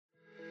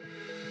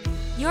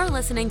You're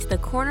listening to the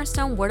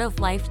Cornerstone Word of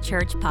Life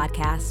Church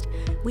podcast.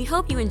 We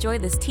hope you enjoy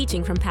this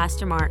teaching from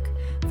Pastor Mark.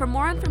 For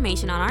more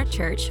information on our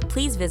church,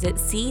 please visit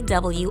cwol.org.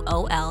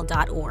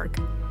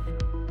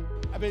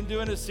 I've been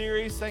doing a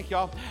series, thank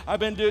y'all. You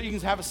can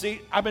have a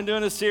seat. I've been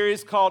doing a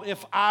series called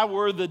If I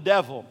Were the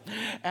Devil.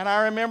 And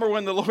I remember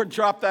when the Lord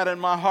dropped that in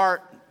my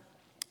heart.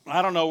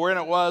 I don't know when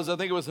it was. I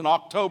think it was in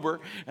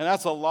October. And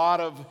that's a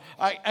lot of,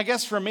 I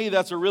guess for me,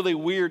 that's a really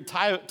weird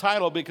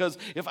title because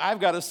if I've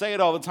got to say it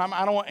all the time,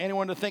 I don't want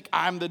anyone to think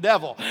I'm the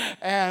devil.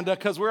 And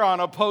because we're on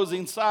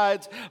opposing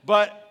sides.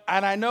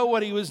 And I know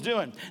what he was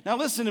doing. Now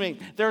listen to me.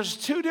 There's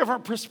two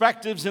different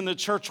perspectives in the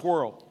church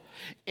world.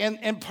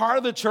 And part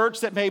of the church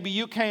that maybe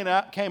you came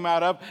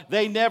out of,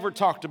 they never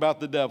talked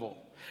about the devil.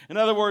 In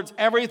other words,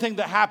 everything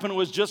that happened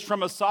was just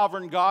from a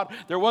sovereign God.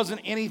 There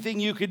wasn't anything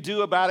you could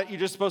do about it. You're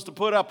just supposed to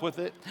put up with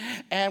it.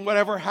 And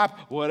whatever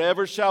happened,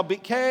 whatever shall be,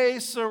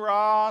 que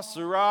sera,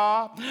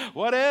 sera.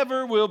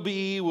 Whatever will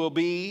be, will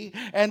be.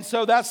 And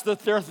so that's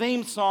their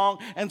theme song.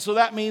 And so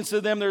that means to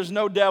them there's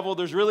no devil.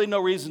 There's really no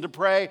reason to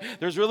pray.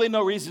 There's really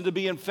no reason to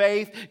be in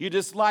faith. You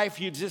just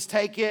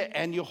take it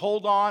and you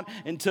hold on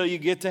until you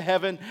get to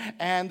heaven.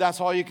 And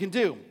that's all you can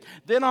do.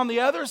 Then on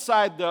the other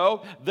side,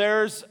 though,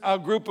 there's a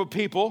group of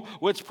people,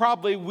 which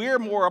probably we're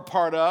more a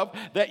part of,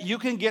 that you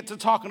can get to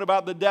talking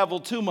about the devil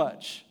too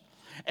much.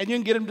 And you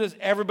can get them to,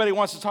 everybody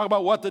wants to talk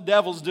about what the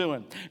devil's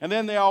doing. And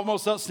then they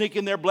almost sneak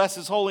in there, bless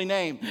his holy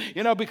name,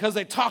 because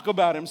they talk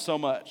about him so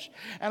much.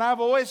 And I've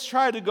always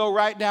tried to go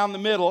right down the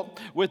middle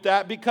with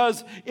that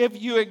because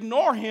if you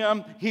ignore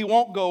him, he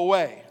won't go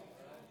away.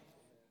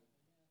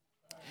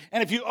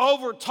 And if you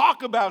over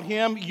talk about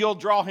him, you'll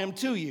draw him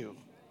to you.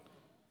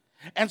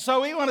 And so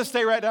we want to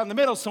stay right down the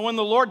middle. So when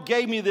the Lord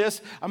gave me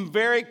this, I'm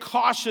very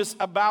cautious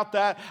about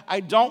that.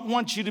 I don't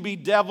want you to be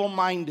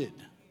devil-minded.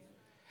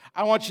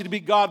 I want you to be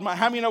God-minded.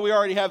 How many know we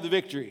already have the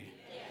victory?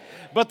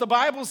 But the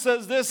Bible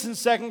says this in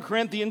 2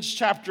 Corinthians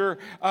chapter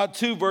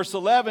 2, verse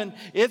 11.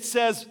 It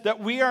says that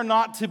we are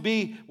not to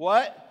be,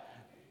 what?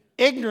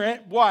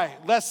 Ignorant. Why?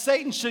 Lest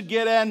Satan should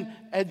get an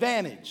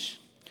advantage.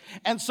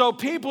 And so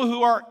people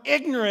who are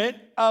ignorant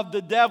of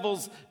the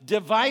devil's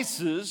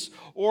devices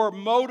or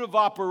mode of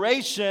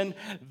operation,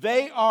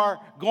 they are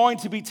going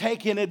to be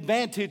taken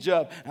advantage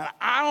of. And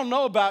I don't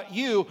know about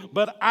you,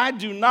 but I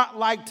do not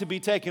like to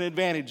be taken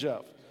advantage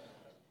of.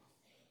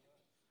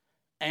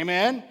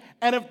 Amen?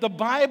 And if the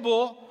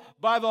Bible,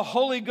 by the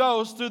Holy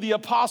Ghost, through the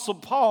Apostle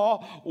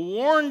Paul,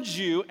 warns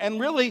you, and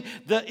really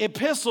the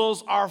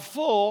epistles are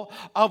full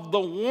of the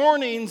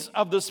warnings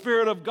of the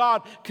Spirit of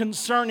God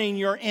concerning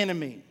your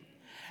enemy.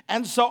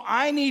 And so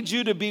I need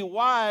you to be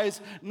wise,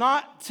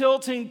 not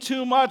tilting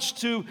too much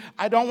to,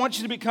 I don't want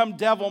you to become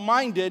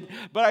devil-minded,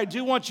 but I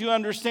do want you to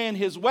understand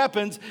his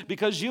weapons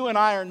because you and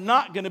I are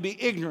not going to be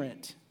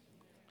ignorant.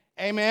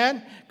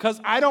 Amen?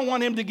 Because I don't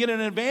want him to get an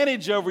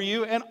advantage over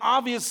you. And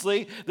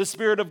obviously, the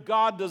Spirit of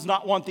God does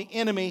not want the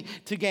enemy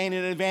to gain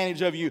an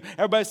advantage of you.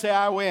 Everybody say,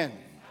 I win.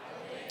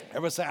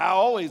 Everybody say, I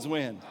always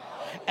win.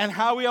 And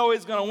how are we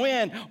always going to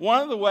win?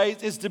 One of the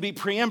ways is to be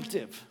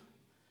preemptive.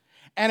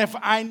 And if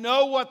I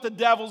know what the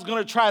devil's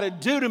going to try to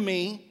do to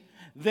me,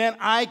 then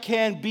I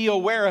can be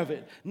aware of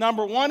it.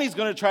 Number one, he's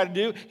going to try to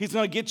do, he's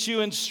going to get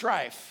you in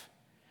strife.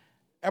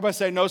 Everybody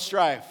say no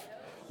strife.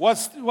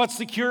 What's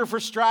the cure for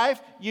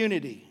strife?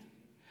 Unity.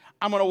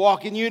 I'm going to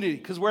walk in unity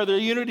because where the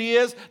unity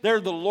is, there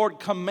the Lord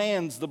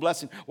commands the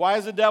blessing. Why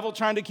is the devil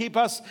trying to keep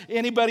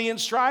anybody in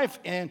strife?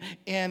 In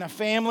a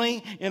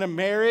family, in a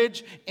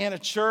marriage, in a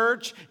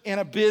church, in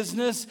a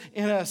business,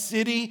 in a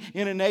city,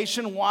 in a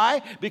nation.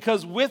 Why?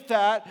 Because with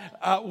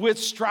that, with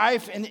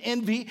strife and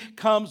envy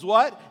comes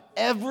what?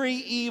 Every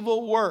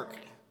evil work.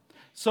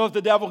 So if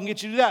the devil can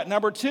get you to that.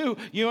 Number two,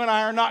 you and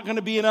I are not going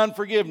to be in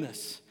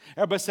unforgiveness.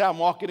 Everybody say, I'm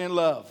walking in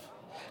love.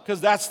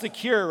 Because that's the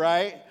cure,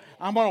 right?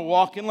 I'm going to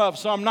walk in love,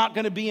 so I'm not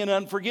going to be in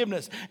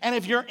unforgiveness. And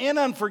if you're in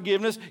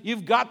unforgiveness,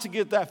 you've got to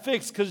get that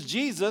fixed because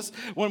Jesus,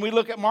 when we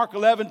look at Mark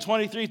 11,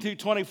 23 through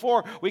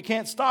 24, we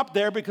can't stop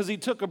there because he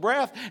took a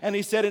breath and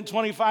he said in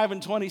 25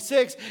 and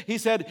 26, he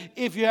said,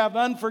 if you have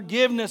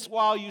unforgiveness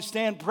while you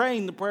stand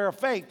praying the prayer of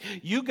faith,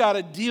 you got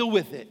to deal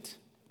with it.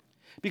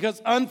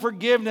 Because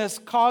unforgiveness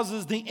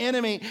causes the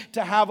enemy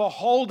to have a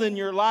hold in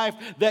your life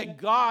that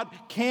God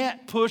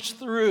can't push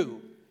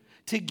through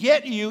to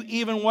get you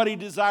even what he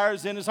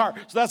desires in his heart.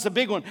 So that's a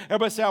big one.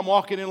 Everybody say, I'm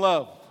walking in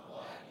love.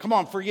 Come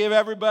on, forgive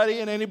everybody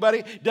and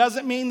anybody.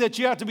 Doesn't mean that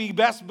you have to be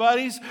best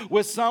buddies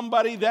with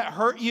somebody that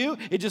hurt you.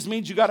 It just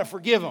means you got to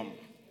forgive them.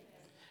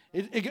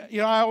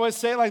 I always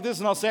say it like this,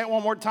 and I'll say it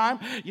one more time.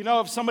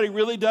 If somebody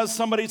really does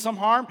somebody some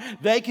harm,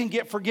 they can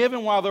get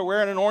forgiven while they're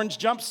wearing an orange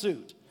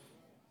jumpsuit.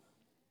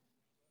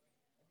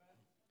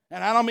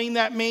 And I don't mean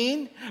that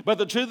mean, but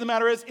the truth of the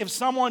matter is, if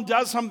someone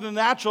does something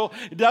natural,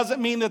 it doesn't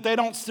mean that they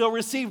don't still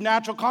receive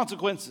natural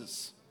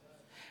consequences,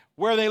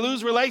 where they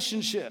lose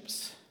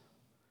relationships.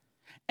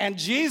 And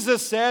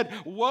Jesus said,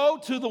 woe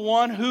to the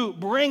one who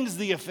brings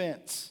the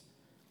offense.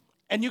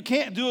 And you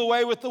can't do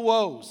away with the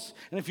woes.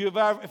 And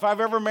if I've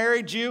ever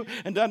married you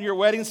and done your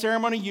wedding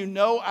ceremony, you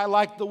know I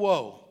like the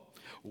woe.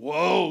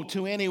 Woe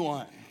to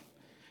anyone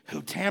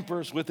who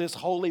tampers with this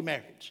holy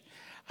marriage.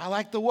 I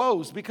like the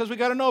woes because we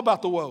got to know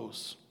about the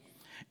woes.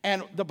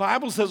 And the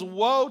Bible says,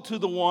 woe to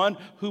the one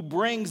who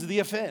brings the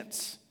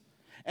offense.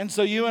 And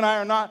so you and I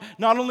are not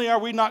only are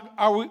we not,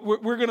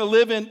 we're going to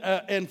live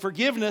in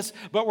forgiveness,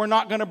 but we're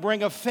not going to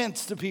bring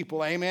offense to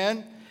people.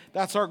 Amen.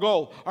 That's our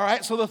goal. All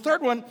right. So the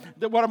third one,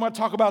 what I'm going to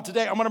talk about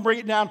today, I'm going to bring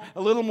it down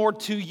a little more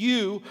to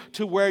you,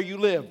 to where you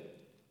live.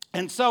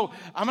 And so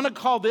I'm going to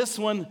call this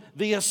one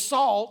the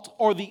assault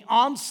or the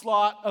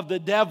onslaught of the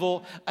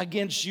devil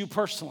against you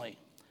personally.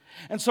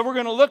 And so we're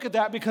going to look at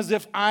that because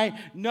if I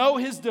know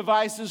his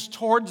devices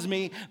towards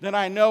me, then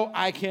I know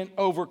I can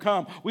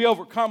overcome. We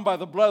overcome by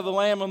the blood of the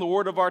Lamb and the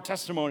word of our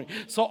testimony.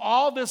 So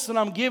all this that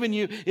I'm giving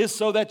you is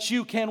so that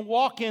you can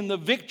walk in the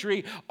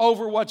victory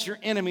over what your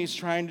enemy's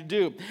trying to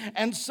do.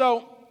 And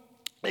so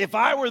if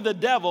I were the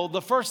devil,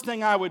 the first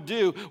thing I would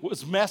do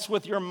was mess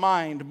with your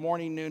mind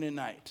morning, noon, and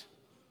night.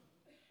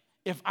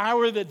 If I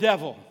were the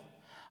devil,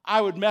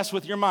 I would mess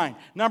with your mind.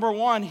 Number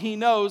one, he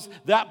knows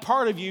that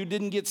part of you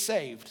didn't get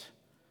saved.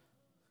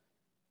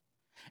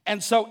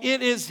 And so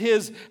it is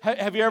his,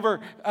 have you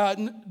ever,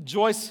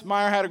 Joyce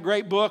Meyer had a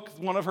great book,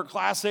 one of her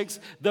classics,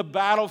 The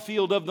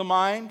Battlefield of the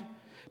Mind,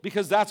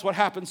 because that's what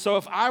happens. So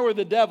if I were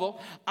the devil,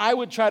 I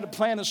would try to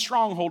plant a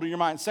stronghold in your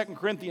mind. 2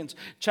 Corinthians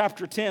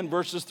chapter 10,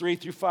 verses 3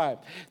 through 5.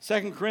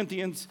 2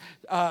 Corinthians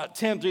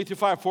 10, 3 through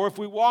 5. For if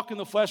we walk in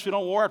the flesh, we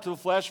don't war after the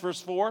flesh. Verse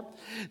 4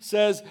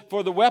 says,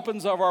 for the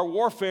weapons of our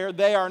warfare,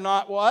 they are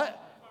not what?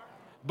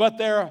 But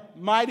they're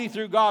mighty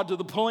through God to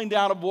the pulling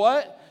down of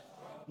what?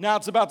 Now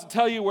it's about to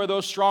tell you where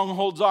those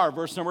strongholds are.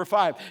 Verse number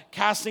 5,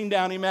 casting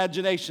down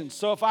imaginations.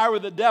 So if I were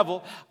the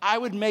devil, I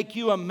would make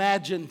you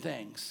imagine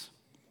things.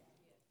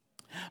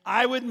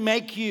 I would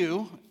make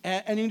you,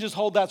 and you can just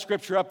hold that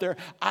scripture up there.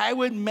 I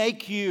would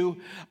make you,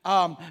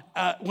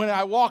 when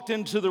I walked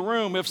into the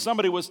room, if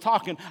somebody was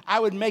talking, I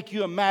would make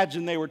you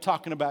imagine they were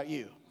talking about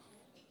you.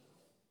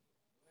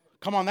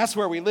 Come on, that's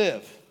where we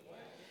live.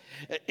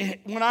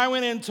 When I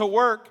went into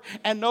work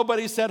and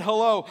nobody said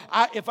hello,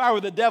 if I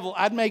were the devil,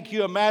 I'd make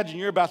you imagine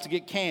you're about to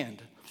get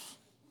canned.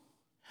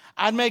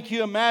 I'd make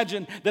you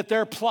imagine that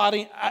they're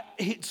plotting.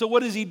 So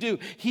what does he do?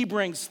 He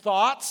brings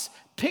thoughts,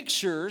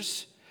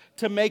 pictures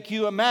to make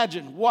you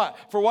imagine. What?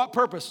 For what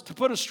purpose? To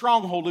put a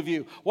stronghold of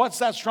you. What's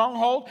that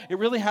stronghold? It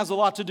really has a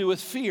lot to do with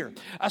fear.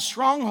 A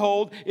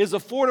stronghold is a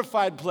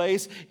fortified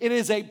place. It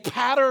is a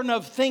pattern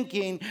of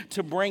thinking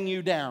to bring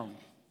you down.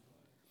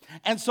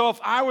 And so if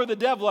I were the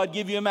devil, I'd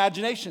give you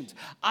imaginations.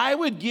 I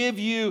would give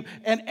you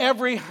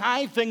every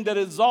high thing that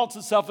exalts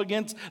itself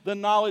against the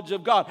knowledge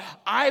of God.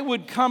 I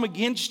would come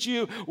against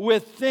you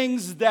with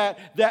things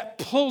that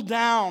pull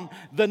down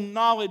the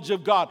knowledge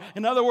of God.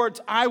 In other words,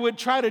 I would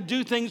try to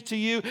do things to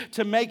you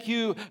to make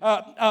you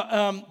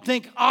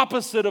think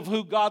opposite of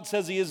who God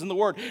says he is in the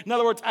Word. In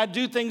other words, I'd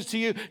do things to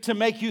you to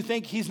make you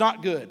think he's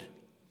not good,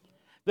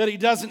 that he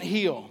doesn't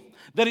heal,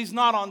 that he's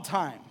not on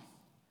time,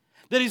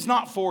 that he's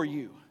not for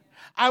you.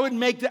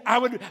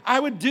 I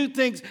would do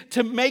things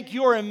to make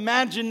your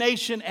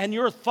imagination and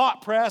your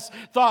thought process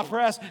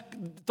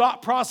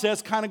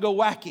kind of go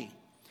wacky.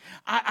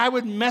 I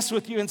would mess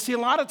with you. And see, a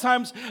lot of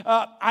times,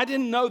 I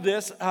didn't know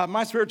this.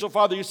 My spiritual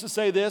father used to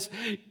say this,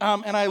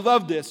 and I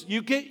love this.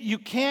 You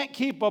can't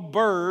keep a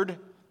bird.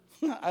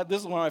 This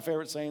is one of my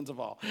favorite sayings of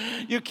all.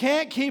 You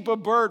can't keep a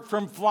bird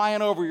from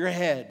flying over your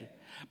head,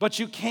 but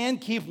you can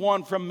keep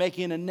one from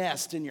making a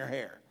nest in your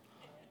hair.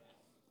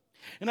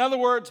 In other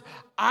words,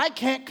 I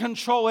can't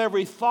control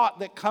every thought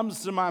that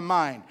comes to my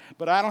mind,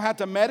 but I don't have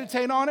to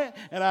meditate on it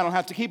and I don't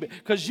have to keep it.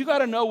 Because you got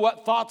to know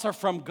what thoughts are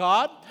from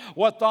God,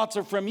 what thoughts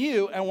are from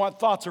you, and what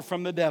thoughts are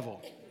from the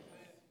devil.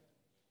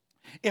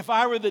 If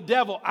I were the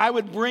devil, I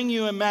would bring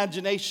you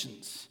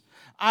imaginations.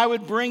 I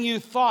would bring you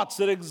thoughts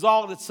that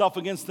exalt itself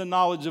against the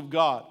knowledge of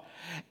God.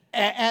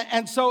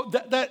 And so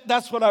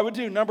that's what I would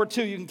do. Number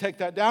 2, you can take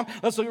that down.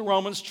 Let's look at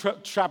Romans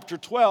chapter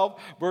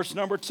 12, verse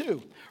number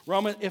 2.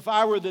 If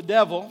I were the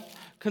devil,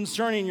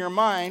 concerning your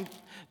mind,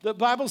 the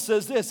Bible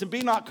says this, and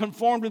be not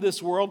conformed to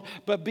this world,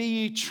 but be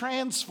ye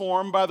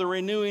transformed by the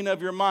renewing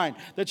of your mind,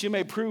 that you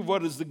may prove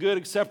what is the good,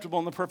 acceptable,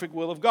 and the perfect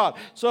will of God.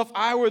 So if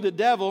I were the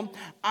devil,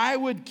 I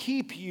would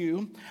keep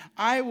you,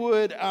 I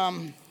would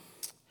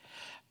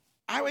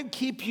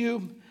keep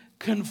you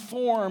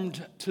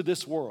conformed to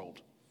this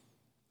world.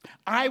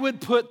 I would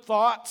put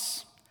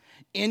thoughts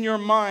in your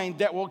mind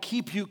that will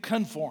keep you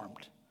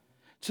conformed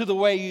to the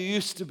way you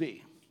used to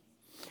be.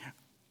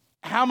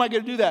 How am I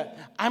going to do that?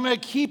 I'm going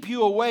to keep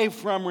you away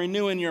from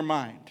renewing your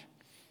mind.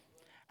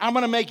 I'm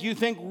going to make you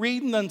think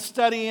reading and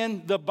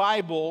studying the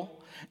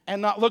Bible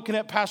and not looking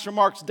at Pastor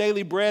Mark's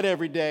Daily Bread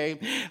every day.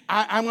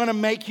 I'm going to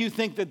make you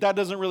think that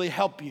doesn't really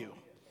help you.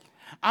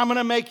 I'm going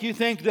to make you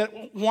think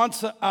that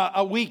once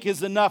a week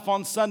is enough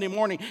on Sunday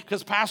morning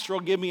because Pastor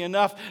will give me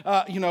enough,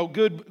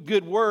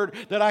 good word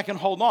that I can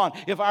hold on.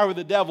 If I were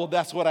the devil,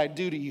 that's what I'd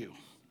do to you.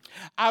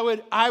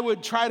 I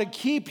would try to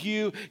keep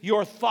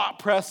your thought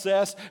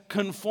process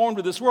conformed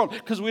to this world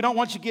because we don't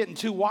want you getting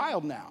too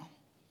wild now.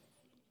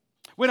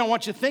 We don't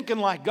want you thinking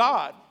like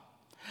God.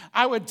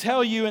 I would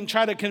tell you and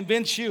try to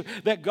convince you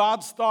that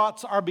God's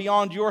thoughts are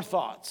beyond your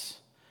thoughts.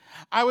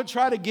 I would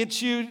try to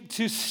get you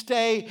to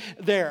stay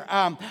there.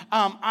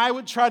 I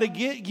would try to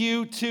get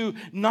you to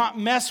not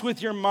mess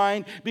with your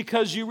mind,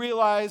 because you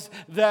realize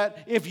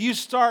that if you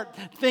start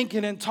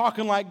thinking and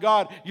talking like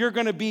God, you're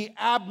going to be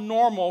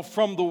abnormal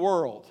from the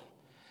world.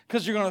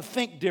 Because you're going to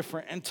think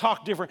different and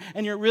talk different,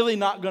 and you're really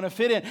not going to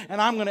fit in.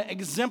 And I'm going to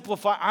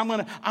exemplify, I'm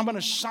going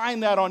to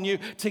shine that on you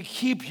to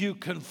keep you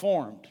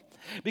conformed.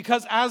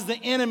 Because as the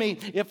enemy,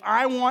 if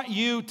I want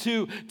you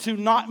to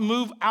not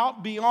move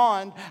out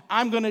beyond,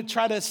 I'm going to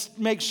try to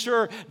make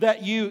sure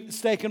that you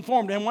stay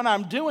conformed. And when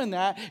I'm doing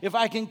that, if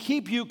I can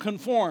keep you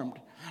conformed,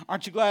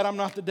 aren't you glad I'm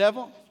not the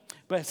devil?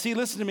 But see,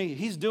 listen to me,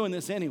 he's doing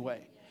this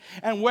anyway.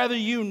 And whether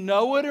you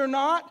know it or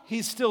not,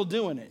 he's still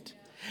doing it.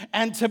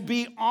 And to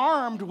be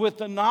armed with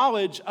the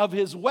knowledge of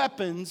his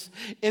weapons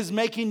is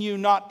making you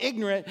not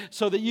ignorant,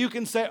 so that you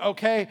can say,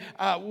 okay,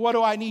 what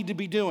do I need to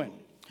be doing?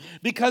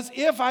 Because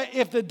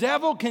if the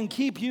devil can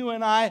keep you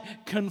and I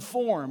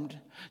conformed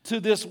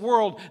to this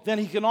world, then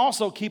he can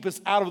also keep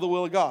us out of the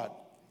will of God.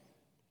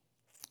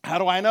 How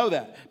do I know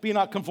that? Be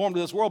not conformed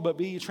to this world, but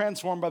be ye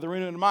transformed by the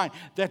renewing of mind,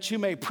 that you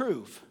may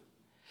prove.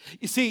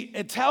 You see,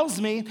 it tells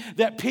me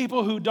that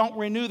people who don't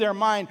renew their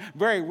mind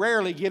very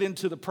rarely get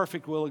into the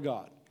perfect will of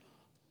God.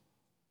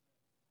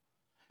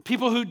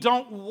 People who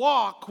don't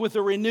walk with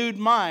a renewed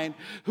mind,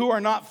 who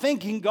are not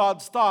thinking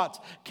God's thoughts,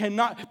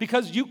 cannot,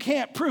 because you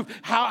can't prove.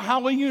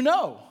 How will you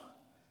know?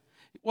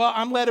 Well,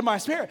 I'm led in my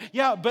spirit.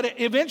 Yeah,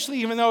 but eventually,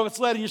 even though it's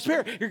led in your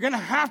spirit, you're going to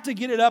have to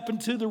get it up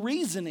into the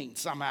reasoning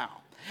somehow.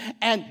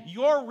 And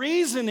your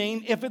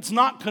reasoning, if it's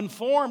not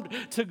conformed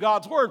to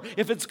God's word,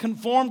 if it's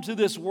conformed to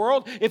this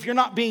world, if you're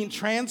not being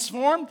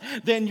transformed,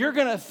 then you're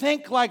going to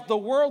think like the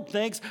world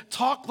thinks,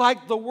 talk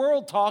like the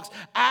world talks,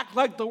 act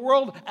like the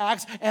world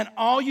acts, and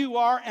all you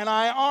are and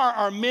I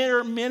are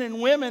mere men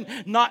and women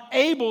not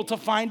able to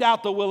find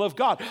out the will of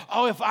God.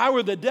 Oh, if I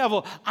were the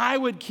devil, I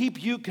would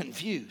keep you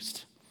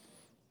confused.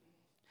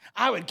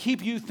 I would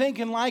keep you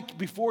thinking like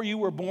before you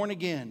were born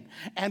again.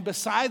 And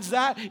besides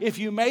that, if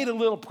you made a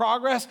little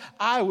progress,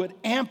 I would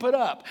amp it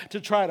up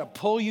to try to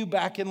pull you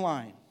back in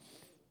line.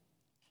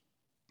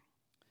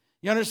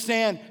 You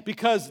understand?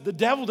 Because the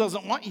devil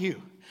doesn't want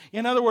you.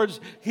 In other words,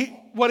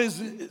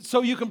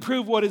 so you can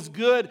prove what is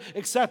good,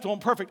 acceptable,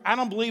 and perfect. I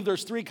don't believe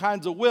there's three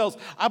kinds of wills.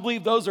 I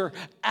believe those are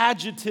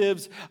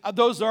adjectives.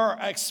 Those are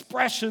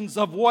expressions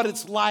of what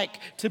it's like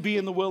to be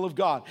in the will of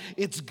God.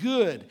 It's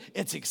good,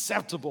 it's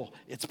acceptable,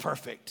 it's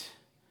perfect.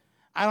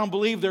 I don't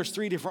believe there's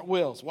three different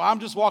wills. Well, I'm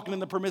just walking in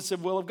the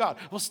permissive will of God.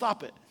 Well,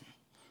 stop it.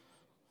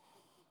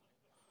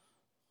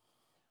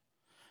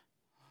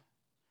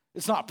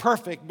 It's not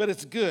perfect, but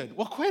it's good.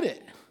 Well, quit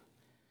it.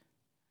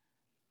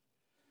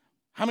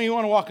 How many of you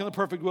want to walk in the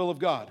perfect will of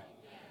God?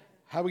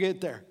 How do we get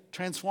there?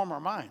 Transform our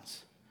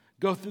minds.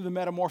 Go through the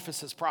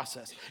metamorphosis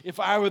process. If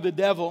I were the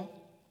devil,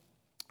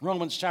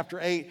 Romans chapter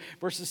 8,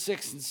 verses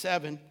 6 and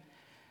 7,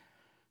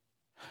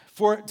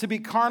 for to be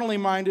carnally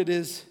minded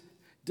is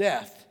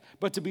death,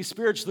 but to be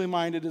spiritually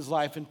minded is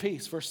life and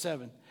peace. Verse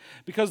 7.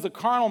 Because the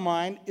carnal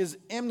mind is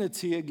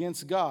enmity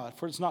against God,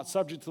 for it's not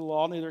subject to the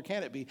law, neither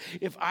can it be.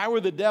 If I were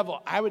the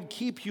devil, I would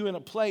keep you in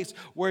a place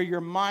where your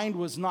mind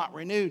was not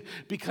renewed,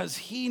 because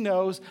he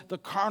knows the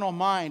carnal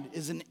mind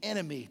is an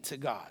enemy to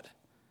God.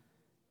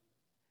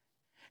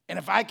 And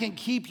if I can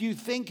keep you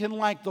thinking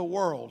like the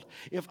world,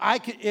 if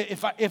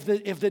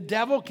the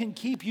devil can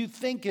keep you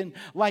thinking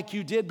like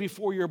you did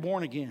before you're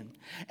born again,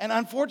 and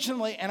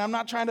unfortunately, and I'm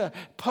not trying to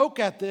poke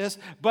at this,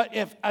 but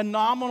if a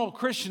nominal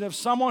Christian, if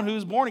someone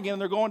who's born again,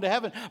 they're going to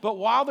heaven, but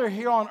while they're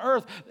here on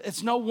earth,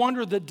 it's no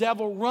wonder the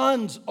devil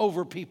runs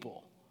over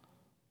people,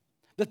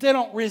 that they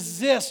don't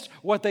resist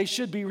what they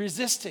should be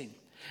resisting,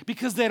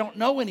 because they don't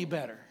know any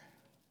better.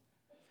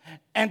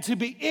 And to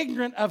be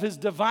ignorant of his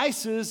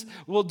devices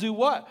will do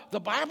what? The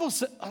Bible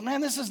says, oh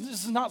man, this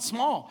is not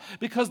small.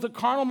 Because the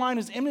carnal mind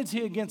is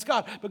enmity against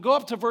God. But go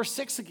up to verse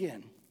 6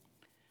 again.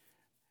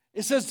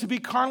 It says to be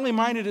carnally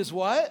minded is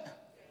what?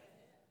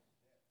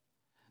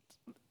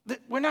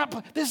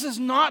 This is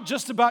not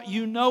just about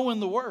you knowing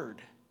the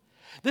word.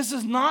 This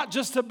is not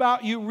just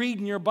about you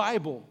reading your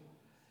Bible.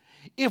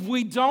 If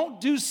we don't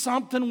do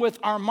something with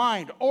our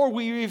mind, or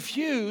we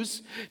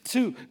refuse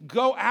to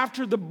go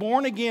after the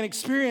born-again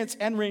experience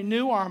and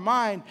renew our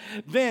mind,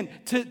 then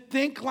to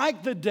think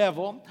like the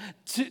devil,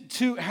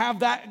 to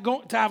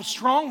have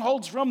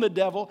strongholds from the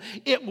devil,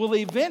 it will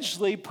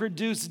eventually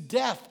produce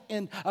death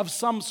of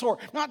some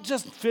sort. Not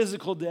just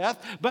physical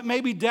death, but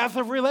maybe death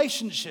of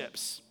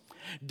relationships,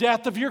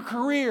 death of your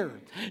career,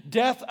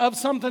 death of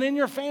something in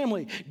your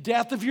family,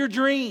 death of your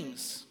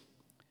dreams.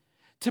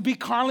 To be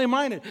carnally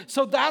minded.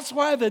 So that's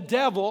why the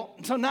devil,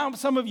 so now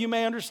some of you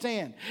may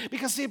understand.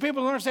 Because see,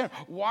 people don't understand,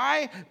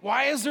 why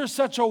is there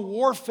such a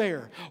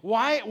warfare?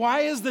 Why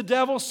is the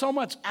devil so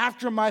much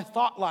after my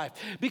thought life?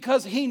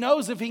 Because he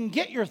knows if he can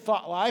get your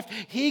thought life,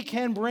 he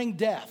can bring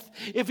death.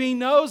 If he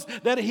knows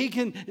that he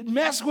can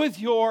mess with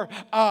your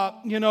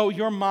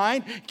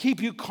mind,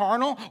 keep you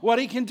carnal, what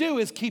he can do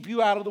is keep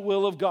you out of the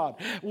will of God.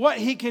 What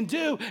he can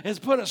do is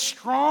put a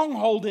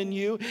stronghold in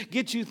you,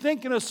 get you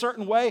thinking a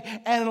certain way,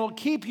 and it'll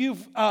keep you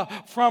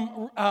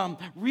from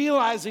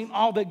realizing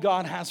all that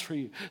God has for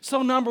you.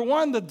 So number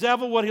one, the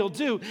devil, what he'll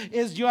do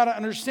is, you ought to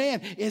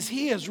understand, is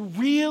he is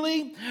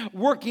really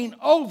working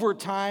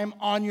overtime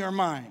on your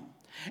mind.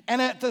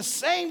 And at the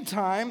same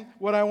time,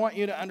 what I want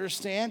you to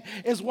understand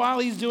is while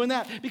he's doing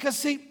that, because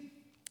see,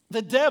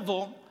 the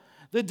devil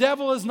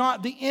is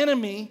not the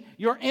enemy.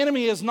 Your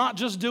enemy is not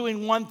just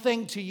doing one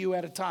thing to you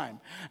at a time.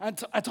 I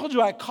told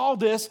you I call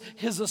this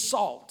his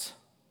assault.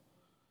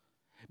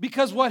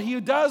 Because what he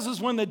does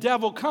is when the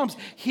devil comes,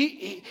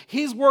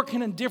 he's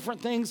working in different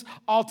things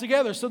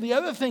altogether. So the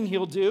other thing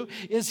he'll do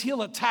is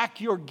he'll attack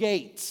your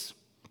gates.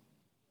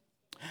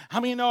 How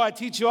many know I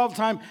teach you all the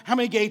time, how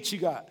many gates you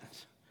got?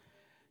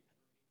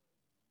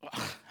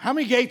 How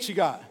many gates you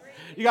got?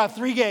 You got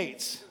 3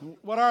 gates.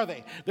 What are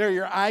they? They're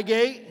your eye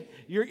gate,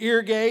 your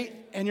ear gate,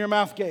 and your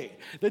mouth gate.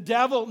 The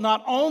devil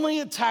not only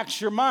attacks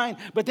your mind,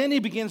 but then he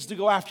begins to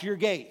go after your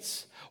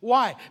gates.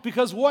 Why?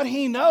 Because what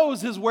he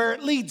knows is where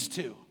it leads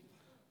to.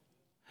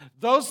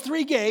 Those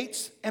 3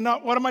 gates, and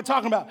what am I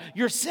talking about?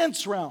 Your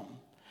sense realm.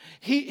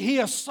 He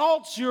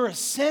assaults your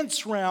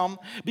sense realm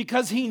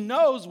because he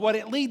knows what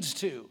it leads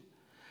to.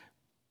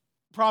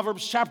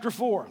 Proverbs chapter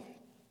 4.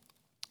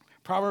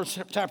 Proverbs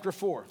chapter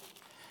 4.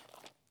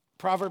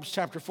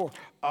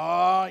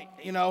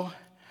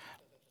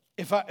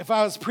 If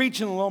I was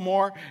preaching a little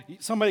more,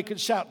 somebody could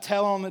shout,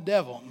 "Tell on the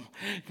devil,"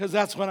 because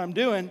that's what I'm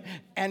doing.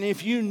 And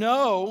if you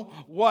know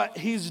what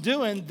he's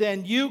doing,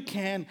 then you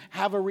can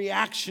have a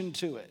reaction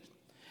to it.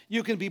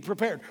 You can be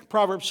prepared.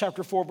 Proverbs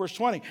chapter 4, verse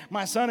 20.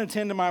 "My son,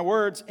 attend to my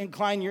words.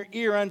 Incline your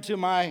ear unto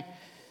my..."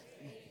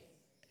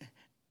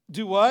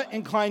 Do what?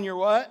 Incline your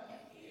what?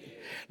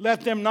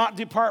 "Let them not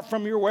depart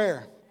from your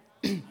where?"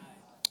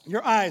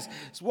 Your eyes.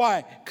 So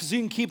why? Because you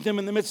can keep them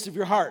in the midst of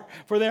your heart.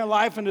 "For their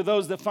life unto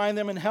those that find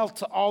them, in health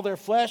to all their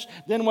flesh."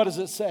 Then what does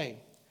it say?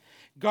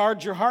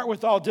 "Guard your heart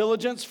with all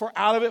diligence, for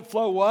out of it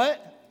flow"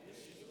 what?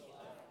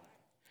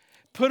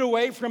 "Put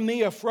away from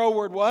thee a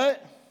froward"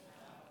 what?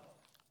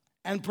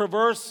 "And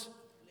perverse."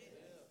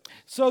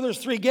 So there's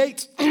 3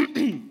 gates.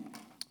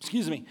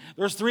 Excuse me.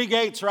 There's 3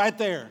 gates right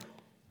there.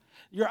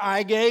 Your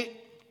eye gate,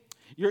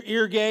 your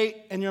ear gate,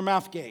 and your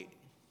mouth gate.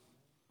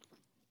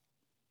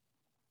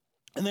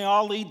 And they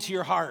all lead to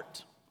your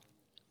heart.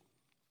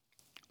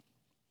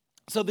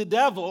 So the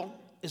devil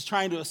is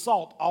trying to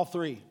assault all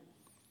 3.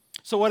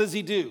 So what does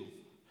he do?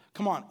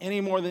 Come on,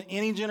 any more than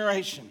any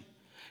generation.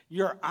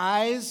 Your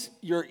eyes,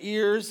 your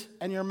ears,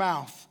 and your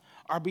mouth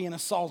are being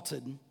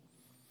assaulted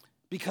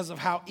because of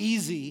how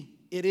easy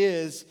it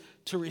is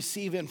to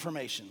receive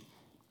information.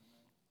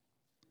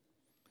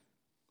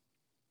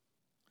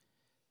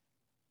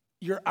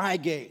 Your eye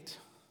gate,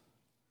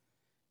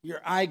 your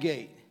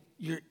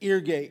ear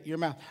gate, your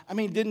mouth. I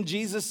mean, didn't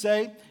Jesus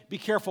say, be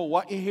careful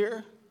what you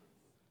hear?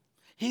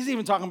 He's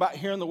even talking about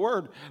hearing the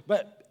word,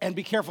 and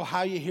be careful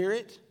how you hear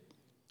it.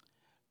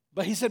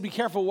 But he said, be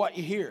careful what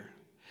you hear.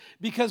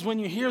 Because when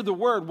you hear the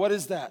word, what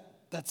is that?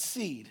 That's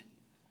seed.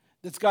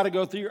 That's got to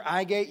go through your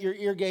eye gate, your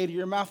ear gate, or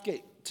your mouth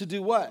gate. To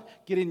do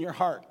what? Get in your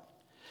heart.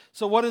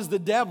 So what does the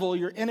devil,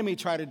 your enemy,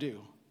 try to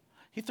do?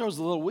 He throws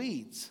the little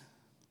weeds.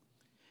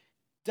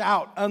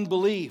 Doubt,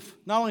 unbelief.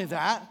 Not only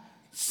that,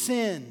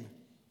 sin,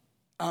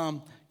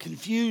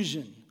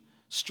 confusion,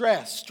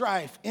 stress,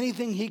 strife,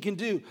 anything he can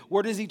do.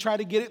 Where does he try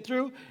to get it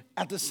through?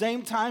 At the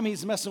same time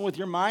he's messing with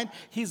your mind,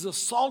 he's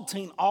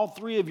assaulting all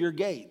 3 of your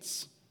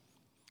gates.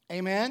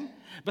 Amen?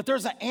 But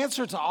there's an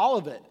answer to all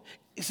of it.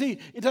 You see,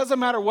 it doesn't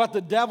matter what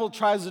the devil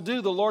tries to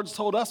do. The Lord's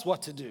told us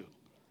what to do.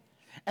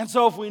 And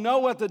so if we know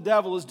what the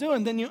devil is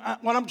doing, then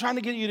what I'm trying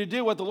to get you to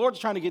do, what the Lord's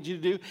trying to get you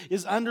to do,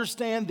 is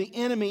understand the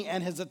enemy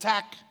and his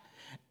attack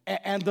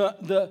and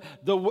the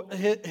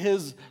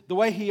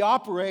way he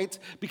operates,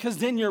 because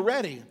then you're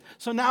ready.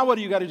 So now what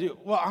do you got to do?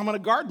 Well, I'm going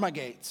to guard my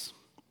gates.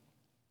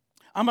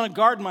 I'm going to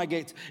guard my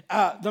gates.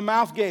 The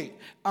mouth gate.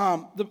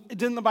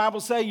 Didn't the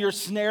Bible say you're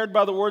snared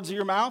by the words of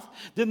your mouth?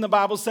 Didn't the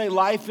Bible say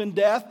life and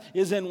death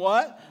is in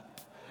what?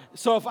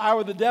 So if I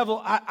were the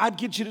devil, I'd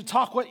get you to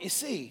talk what you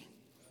see.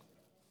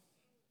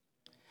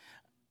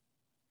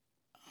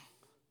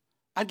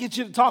 I'd get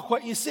you to talk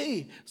what you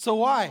see. So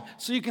why?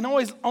 So you can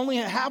always only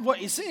have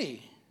what you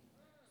see.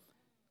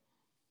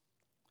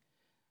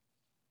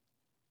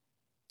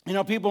 You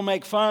know, people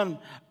make fun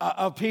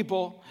of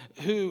people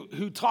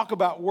who talk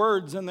about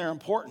words and their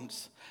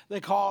importance. They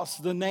call us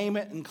the name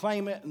it and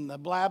claim it and the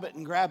blab it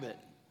and grab it.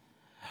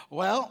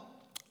 Well,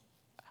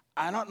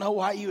 I don't know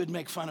why you would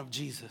make fun of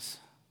Jesus.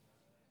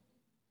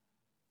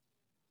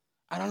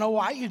 I don't know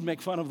why you'd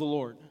make fun of the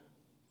Lord.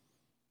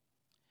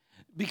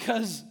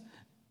 Because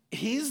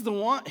He's the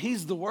one,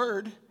 he's the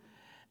Word,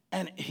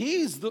 and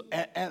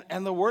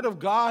and the Word of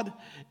God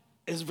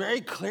is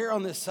very clear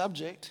on this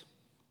subject.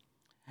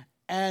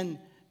 And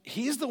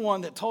he's the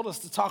one that told us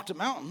to talk to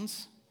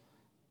mountains.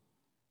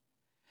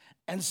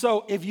 And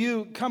so if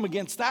you come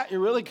against that, you're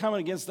really coming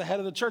against the head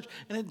of the church.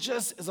 And it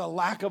just is a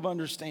lack of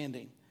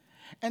understanding.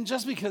 And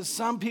just because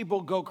some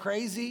people go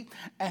crazy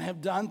and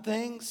have done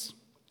things,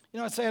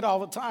 I say it all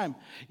the time.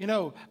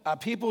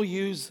 People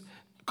use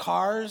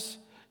cars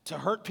to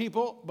hurt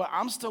people, but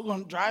I'm still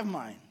going to drive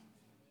mine.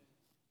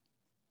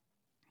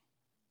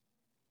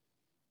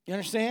 You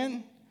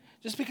understand?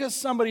 Just because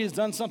somebody has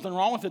done something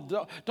wrong with it,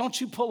 don't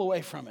you pull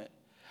away from it.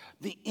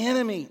 The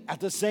enemy, at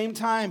the same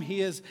time,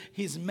 he's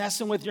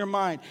messing with your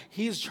mind.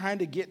 He's trying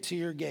to get to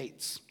your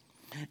gates.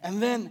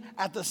 And then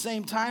at the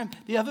same time,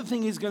 the other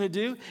thing he's going to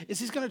do is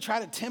he's going to try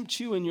to tempt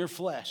you in your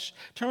flesh.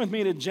 Turn with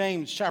me to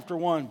James chapter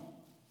 1.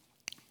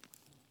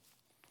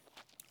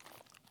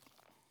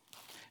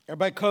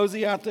 Everybody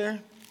cozy out there?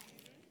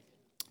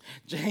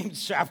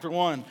 James chapter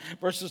 1,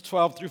 verses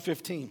 12 through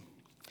 15.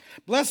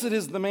 Blessed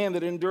is the man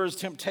that endures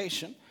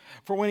temptation,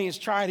 for when he is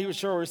tried, he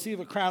shall receive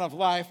a crown of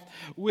life,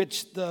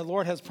 which the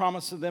Lord has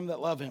promised to them that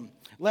love him.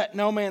 Let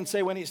no man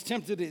say when he is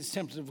tempted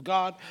of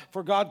God,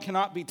 for God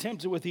cannot be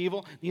tempted with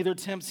evil, neither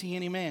tempts he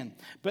any man.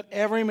 But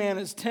every man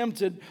is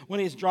tempted when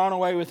he is drawn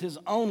away with his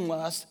own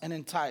lust and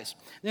enticed.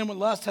 Then when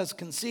lust has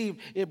conceived,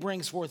 it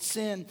brings forth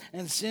sin,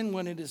 and sin,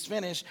 when it is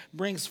finished,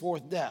 brings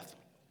forth death.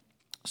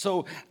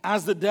 So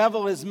as the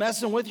devil is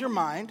messing with your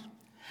mind,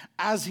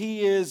 as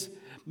he is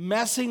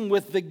messing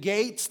with the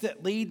gates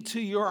that lead to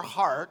your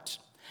heart,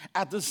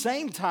 at the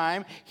same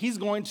time,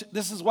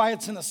 this is why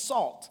it's an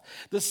assault.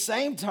 The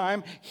same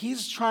time,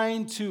 he's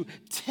trying to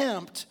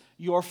tempt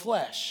your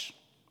flesh.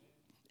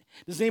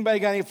 Does anybody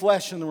got any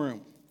flesh in the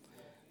room?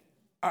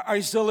 Are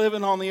you still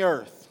living on the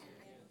earth?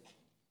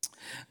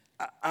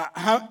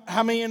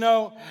 How many of you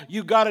know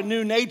you got a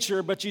new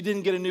nature, but you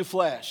didn't get a new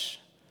flesh?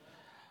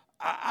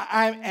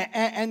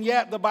 And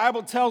yet the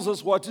Bible tells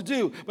us what to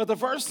do. But the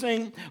first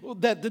thing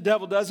that the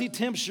devil does, he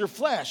tempts your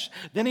flesh.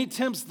 Then he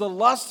tempts the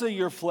lust of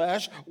your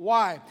flesh.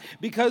 Why?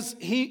 Because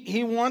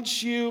he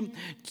wants you,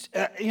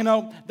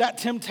 that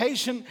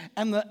temptation,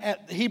 and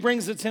he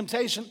brings the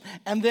temptation.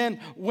 And then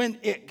when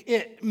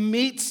it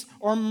meets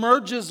or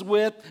merges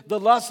with the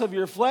lust of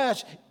your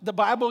flesh, the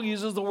Bible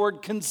uses the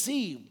word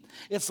conceive.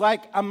 It's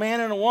like a man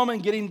and a woman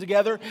getting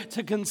together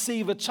to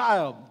conceive a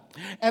child.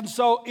 And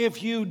so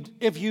if you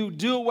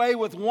do away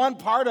with one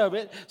part of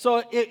it,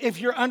 so if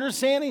you're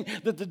understanding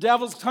that the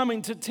devil's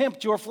coming to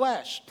tempt your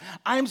flesh,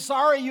 I'm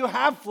sorry you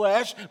have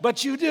flesh,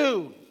 but you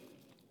do.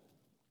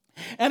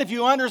 And if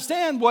you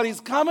understand what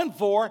he's coming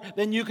for,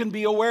 then you can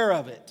be aware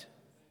of it.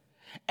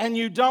 And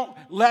you don't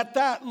let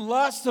that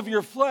lust of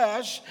your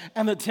flesh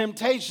and the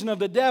temptation of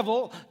the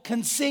devil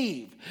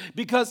conceive.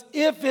 Because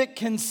if it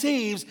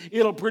conceives,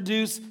 it'll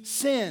produce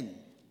sin.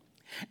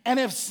 And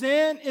if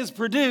sin is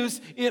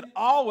produced, it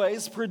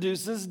always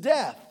produces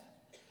death.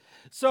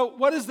 So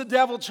what is the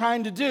devil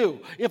trying to do?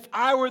 If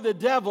I were the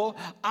devil,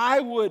 I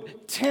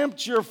would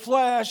tempt your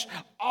flesh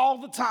all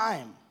the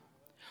time.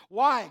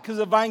 Why? Because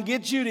if I can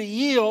get you to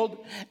yield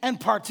and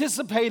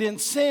participate in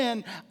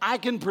sin, I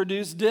can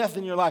produce death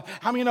in your life.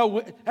 How many know?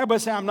 Everybody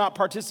say, I'm not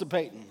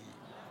participating.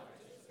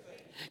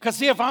 Because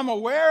see, if I'm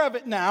aware of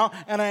it now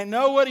and I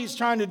know what he's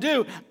trying to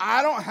do,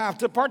 I don't have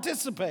to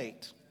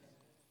participate.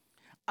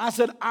 I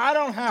said, I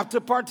don't have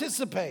to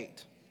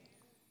participate.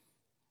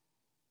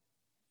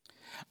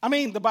 I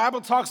mean, the Bible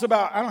talks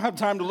about, I don't have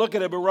time to look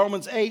at it, but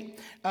Romans 8,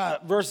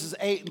 verses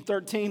 8 and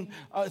 13,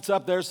 it's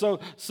up there. So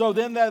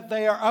then that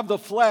they are of the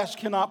flesh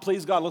cannot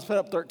please God. Let's put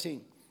up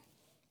 13.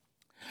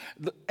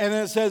 And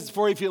then it says,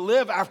 for if you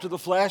live after the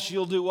flesh,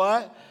 you'll do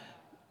what?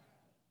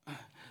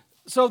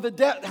 So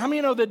how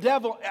many know the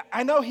devil,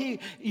 I know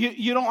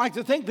you don't like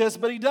to think this,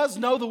 but he does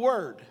know the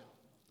word.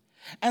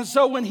 And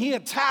so when he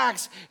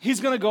attacks, he's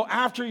going to go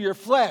after your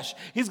flesh.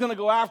 He's going to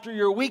go after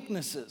your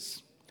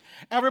weaknesses.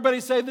 Everybody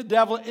says,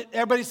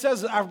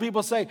 after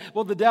people say,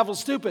 well, the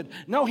devil's stupid.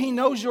 No, he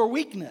knows your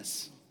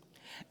weakness.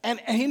 And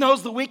he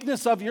knows the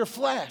weakness of your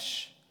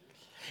flesh.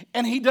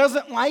 And he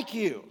doesn't like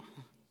you.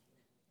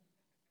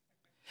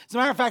 As a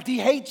matter of fact, he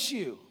hates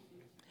you.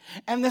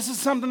 And this is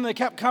something that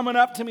kept coming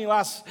up to me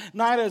last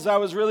night as I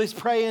was really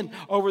praying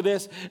over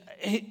this.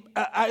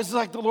 It's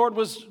like the Lord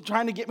was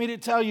trying to get me to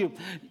tell you,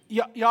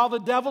 y'all, the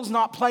devil's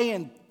not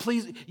playing.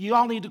 Please, you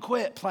all need to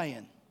quit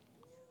playing.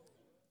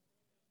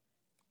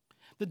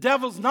 The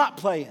devil's not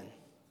playing.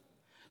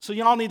 So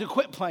y'all need to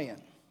quit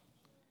playing.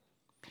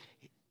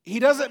 He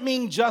doesn't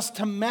mean just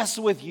to mess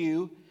with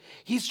you.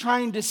 He's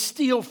trying to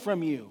steal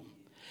from you.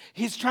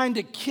 He's trying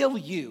to kill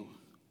you.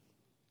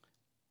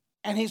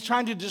 And he's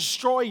trying to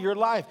destroy your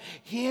life.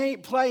 He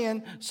ain't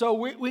playing, so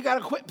we got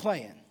to quit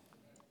playing.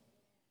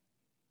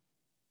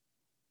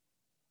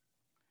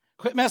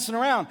 Quit messing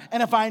around.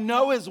 And if I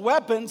know his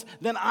weapons,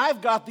 then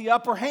I've got the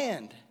upper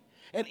hand.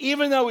 And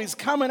even though he's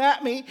coming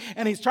at me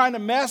and he's trying to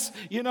mess,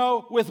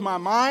 with my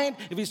mind,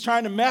 if he's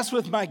trying to mess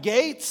with my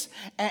gates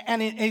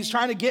and he's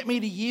trying to get me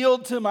to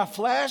yield to my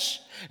flesh,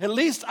 at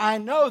least I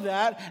know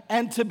that.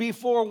 And to be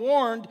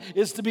forewarned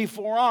is to be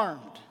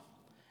forearmed.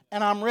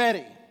 And I'm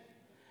ready.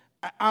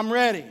 I'm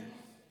ready.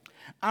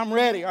 I'm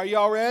ready. Are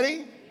y'all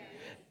ready?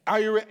 Are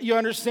you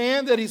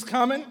understand that he's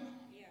coming?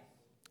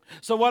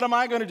 So what am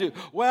I going to do?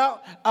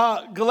 Well,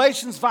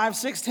 Galatians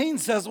 5:16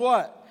 says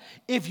what?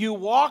 If you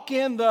walk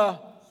in the...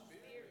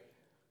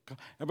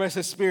 Everybody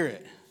say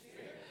Spirit.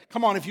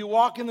 Come on, if you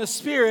walk in the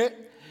Spirit,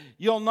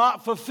 you'll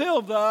not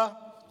fulfill the...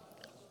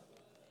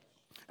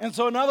 And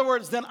so in other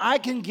words, then I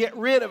can get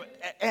rid of...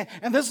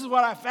 And this is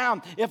what I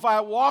found. If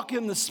I walk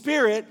in the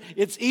Spirit,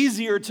 it's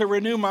easier to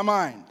renew my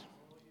mind.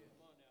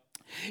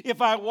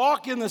 If I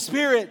walk in the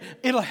Spirit,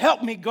 it'll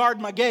help me guard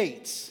my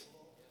gates.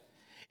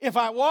 If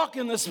I walk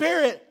in the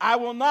Spirit, I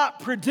will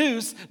not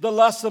produce the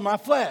lust of my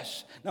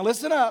flesh. Now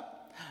listen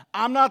up.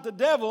 I'm not the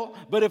devil,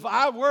 but if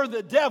I were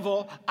the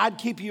devil, I'd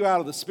keep you out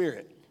of the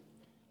Spirit.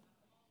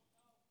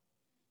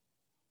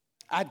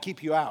 I'd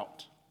keep you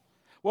out.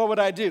 What would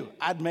I do?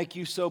 I'd make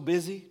you so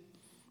busy.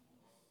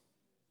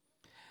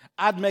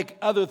 I'd make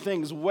other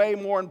things way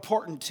more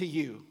important to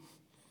you.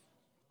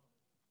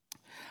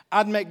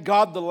 I'd make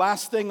God the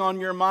last thing on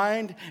your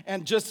mind,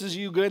 and just as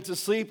you go to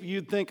sleep,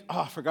 you'd think,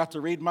 I forgot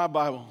to read my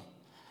Bible.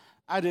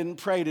 I didn't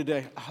pray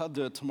today. I'll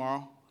do it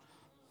tomorrow.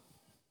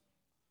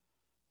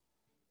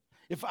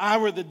 If I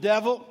were the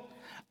devil,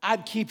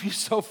 I'd keep you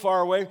so far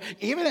away.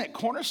 Even at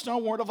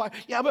Cornerstone Word of Life.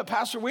 Yeah, but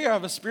Pastor, we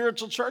have a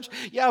spiritual church.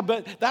 Yeah,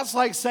 but that's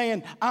like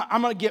saying,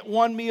 I'm going to get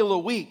one meal a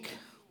week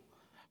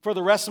for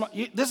the rest of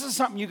my... This is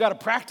something you got to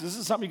practice. This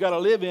is something you got to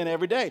live in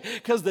every day.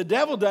 Because the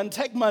devil doesn't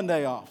take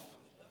Monday off.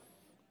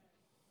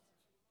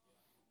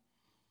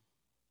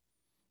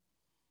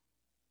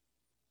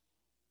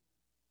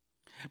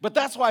 But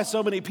that's why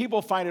so many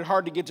people find it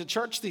hard to get to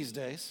church these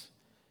days.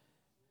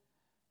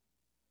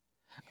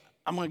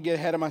 I'm going to get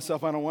ahead of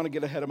myself. I don't want to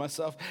get ahead of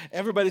myself.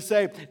 Everybody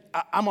say,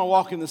 I'm going to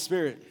walk in the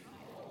Spirit.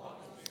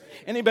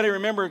 Anybody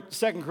remember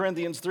 2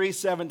 Corinthians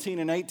 3:17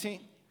 and 18?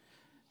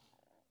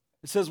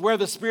 It says, where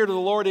the Spirit of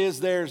the Lord is,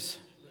 there's...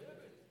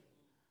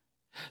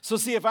 So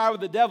see, if I were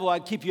the devil,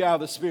 I'd keep you out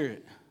of the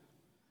Spirit.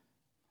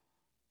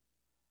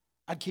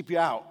 I'd keep you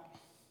out.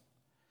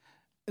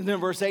 And then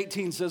verse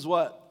 18 says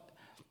what?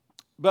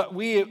 But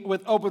we,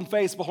 with open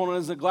face, beholding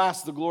as a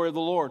glass the glory of the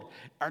Lord,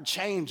 are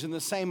changed in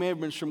the same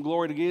image from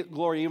glory to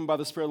glory, even by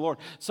the Spirit of the Lord.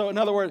 So in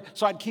other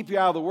words, I'd keep you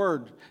out of the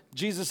Word.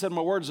 Jesus said,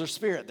 my words are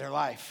spirit, they're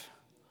life.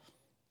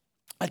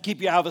 I'd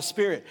keep you out of the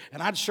Spirit,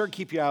 and I'd sure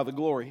keep you out of the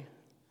glory.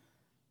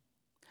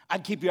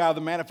 I'd keep you out of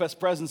the manifest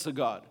presence of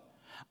God.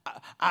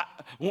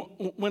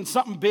 When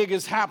something big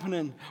is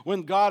happening,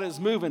 when God is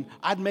moving,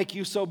 I'd make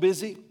you so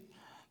busy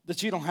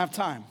that you don't have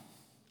time.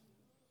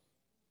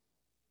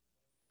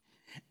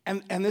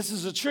 And this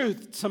is the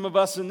truth. Some of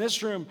us in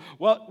this room,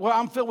 well,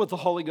 I'm filled with the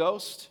Holy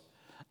Ghost.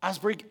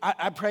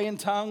 I pray in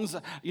tongues.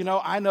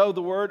 I know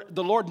the word.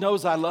 The Lord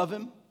knows I love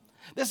him.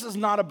 This is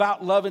not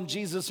about loving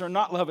Jesus or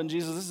not loving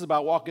Jesus. This is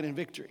about walking in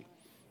victory.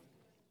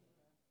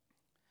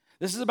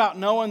 This is about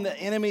knowing the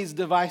enemy's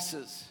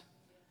devices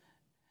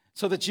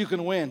so that you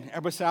can win.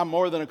 Everybody say, I'm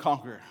more than a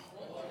conqueror.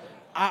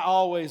 I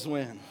always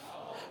win.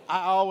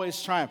 I always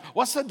triumph.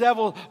 What's the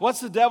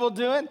devil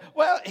doing?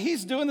 Well,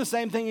 he's doing the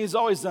same thing he's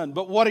always done.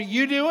 But what are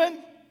you doing?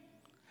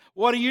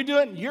 What are you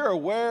doing? You're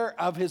aware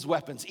of his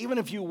weapons. Even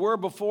if you were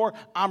before,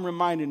 I'm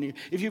reminding you.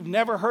 If you've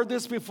never heard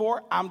this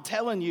before, I'm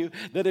telling you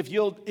that if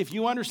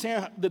you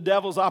understand the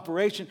devil's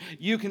operation,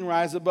 you can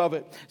rise above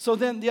it. So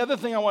then the other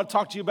thing I want to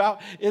talk to you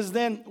about is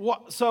then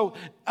what? So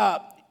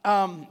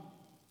how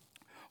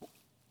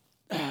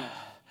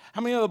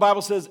many of the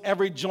Bible says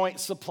every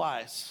joint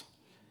supplies?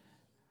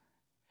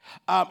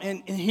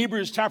 In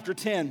Hebrews chapter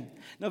 10,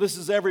 now this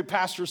is every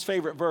pastor's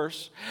favorite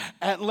verse,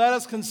 and let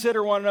us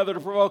consider one another to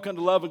provoke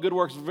unto love and good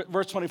works.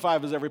 Verse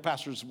 25 is every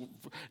pastor's,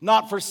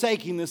 not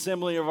forsaking the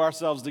assembly of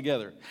ourselves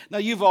together. Now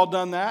you've all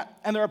done that,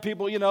 and there are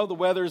people, the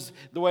weather's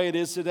the way it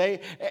is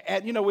today,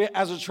 and we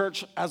as a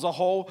church as a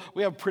whole,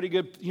 we have pretty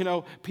good,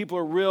 people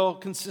are real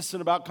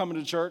consistent about coming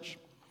to church.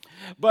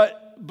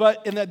 But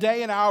in the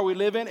day and hour we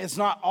live in, it's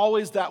not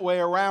always that way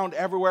around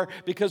everywhere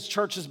because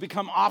church has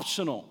become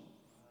optional.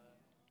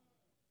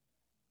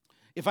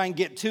 If I can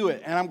get to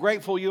it. And I'm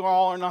grateful you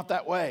all are not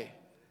that way.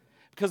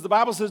 Because the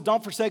Bible says,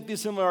 don't forsake the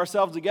assembly of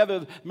ourselves together,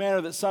 the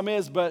manner that some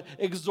is, but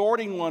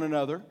exhorting one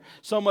another,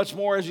 so much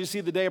more as you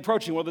see the day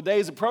approaching. Well, the day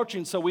is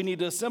approaching, so we need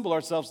to assemble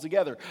ourselves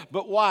together.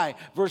 But why?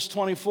 Verse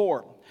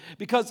 24.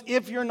 Because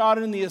if you're not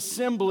in the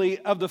assembly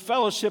of the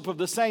fellowship of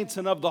the saints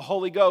and of the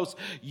Holy Ghost,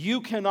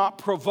 you cannot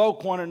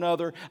provoke one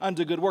another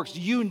unto good works.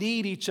 You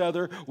need each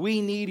other.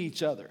 We need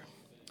each other.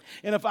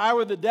 And if I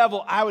were the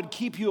devil, I would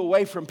keep you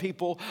away from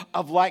people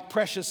of like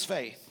precious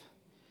faith.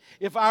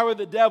 If I were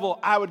the devil,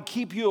 I would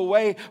keep you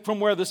away from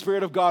where the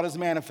Spirit of God is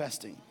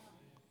manifesting.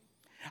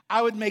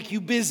 I would make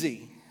you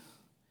busy.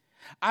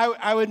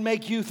 I would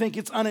make you think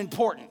it's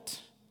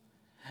unimportant.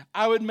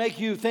 I would make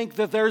you think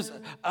that there's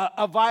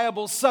a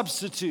viable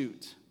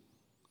substitute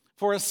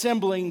for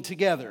assembling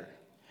together.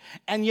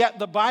 And yet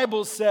the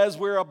Bible says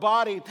we're a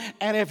body,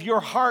 and if your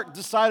heart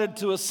decided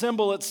to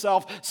assemble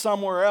itself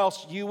somewhere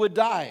else, you would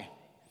die.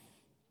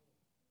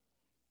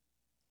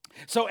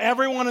 So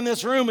everyone in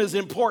this room is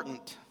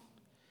important.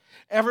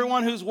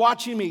 Everyone who's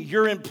watching me,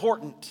 you're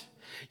important.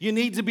 You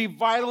need to be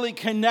vitally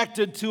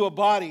connected to a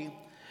body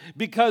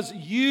because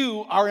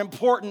you are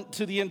important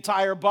to the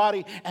entire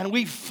body, and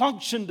we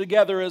function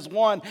together as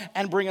one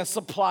and bring a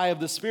supply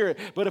of the Spirit.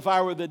 But if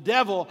I were the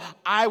devil,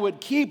 I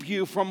would keep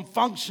you from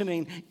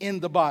functioning in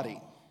the body.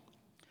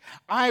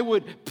 I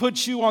would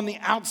put you on the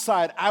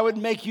outside. I would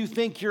make you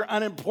think you're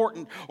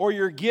unimportant, or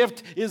your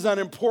gift is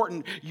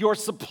unimportant, your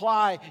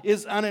supply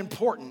is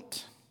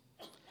unimportant.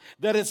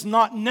 That it's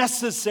not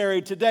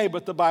necessary today,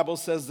 but the Bible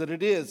says that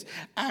it is.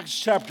 Acts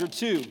chapter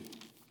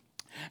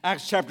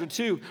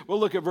 2, we'll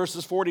look at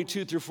verses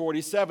 42 through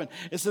 47.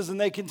 It says, and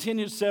they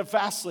continued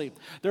steadfastly.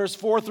 There's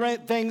four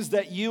things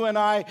that you and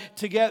I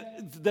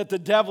that the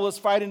devil is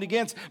fighting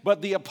against,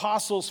 but the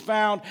apostles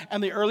found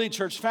and the early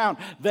church found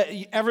that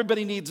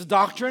everybody needs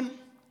doctrine.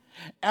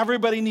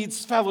 Everybody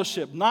needs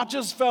fellowship. Not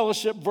just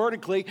fellowship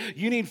vertically,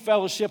 you need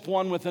fellowship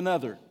one with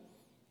another.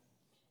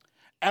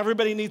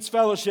 Everybody needs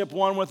fellowship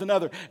one with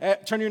another.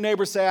 Turn to your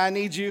neighbor, say, I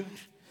need you.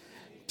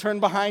 Turn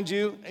behind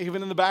you,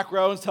 even in the back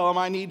row, and tell them,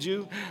 I need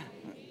you.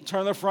 Turn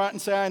to the front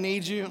and say, I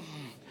need you.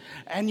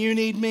 And you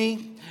need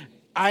me.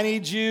 I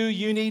need you.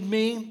 You need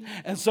me.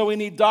 And so we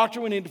need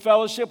doctrine, we need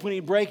fellowship, we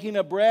need breaking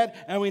of bread,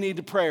 and we need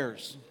the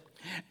prayers.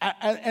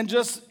 And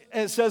just,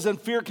 it says, and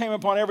fear came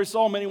upon every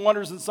soul. Many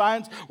wonders and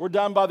signs were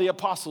done by the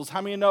apostles.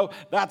 How many know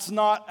that's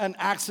not an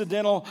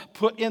accidental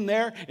put in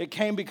there? It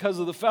came because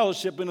of the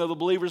fellowship and of the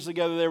believers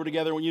together. They were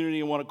together in unity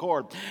and one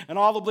accord. And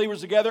all the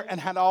believers together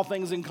and had all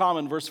things in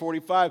common. Verse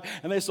 45.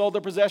 And they sold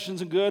their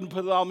possessions and good and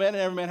put it all men,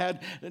 and every man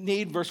had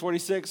need. Verse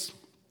 46.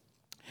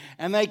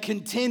 And they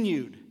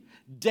continued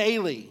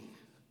daily.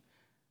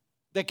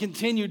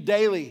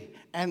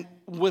 And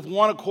with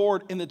one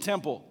accord in the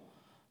temple.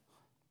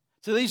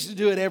 So they used to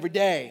do it every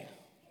day.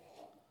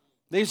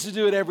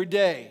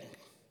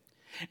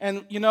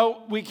 And,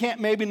 we can't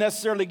maybe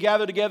necessarily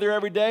gather together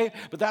every day,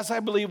 but that's, I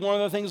believe, one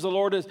of the things the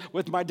Lord is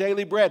with my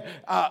daily bread.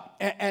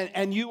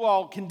 And you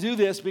all can do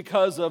this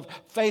because of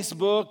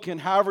Facebook and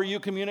however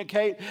you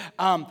communicate.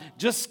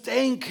 Just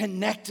staying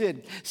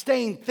connected,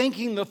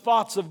 thinking the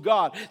thoughts of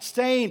God,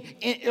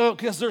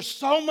 because there's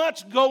so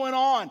much going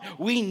on.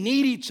 We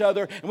need each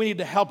other, and we need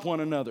to help one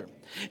another.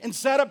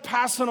 Instead of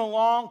passing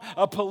along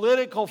a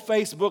political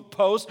Facebook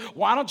post,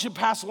 why don't you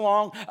pass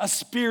along a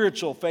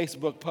spiritual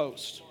Facebook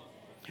post?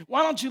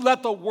 Why don't you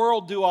let the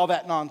world do all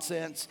that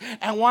nonsense?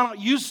 And why don't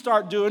you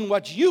start doing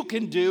what you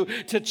can do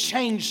to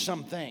change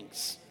some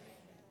things?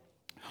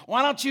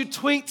 Why don't you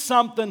tweet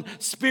something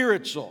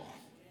spiritual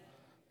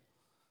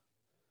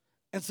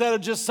instead of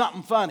just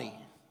something funny?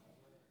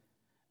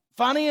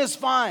 Funny is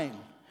fine.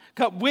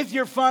 With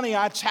your funny,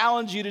 I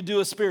challenge you to do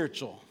a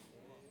spiritual.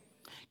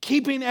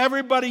 Keeping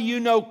everybody you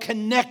know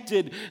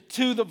connected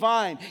to the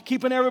vine.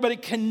 Keeping everybody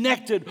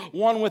connected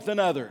one with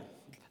another.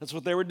 That's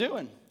what they were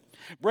doing.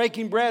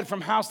 Breaking bread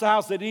from house to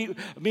house, they'd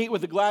meet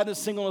with the gladness,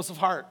 singleness of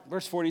heart.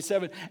 Verse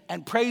 47.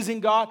 And praising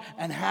God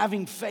and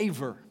having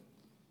favor.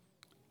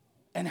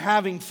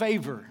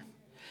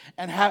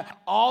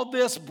 All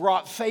this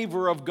brought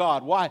favor of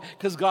God. Why?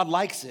 Because God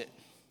likes it.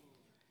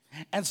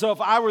 And so if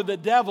I were the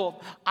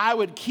devil, I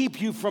would keep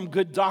you from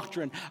good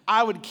doctrine.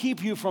 I would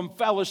keep you from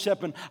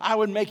fellowship, and I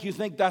would make you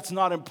think that's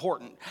not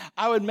important.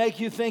 I would make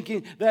you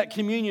thinking that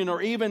communion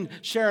or even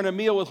sharing a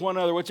meal with one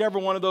another, whichever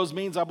one of those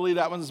means, I believe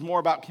that one's more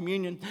about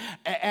communion.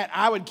 And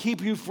I would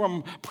keep you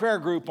from prayer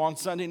group on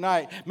Sunday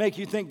night, make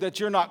you think that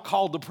you're not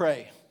called to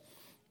pray.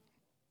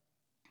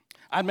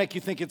 I'd make you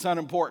think it's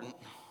unimportant.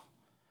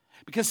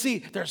 Because see,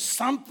 there's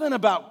something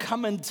about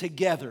coming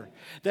together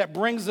that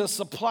brings a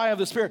supply of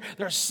the Spirit.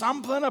 There's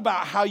something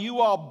about how you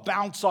all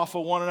bounce off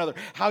of one another.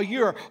 How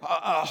you're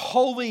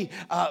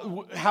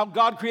how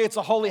God creates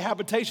a holy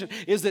habitation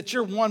is that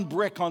you're one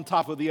brick on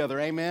top of the other.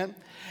 Amen?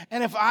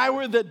 And if I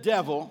were the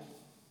devil,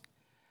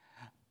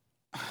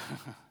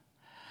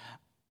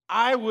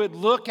 I would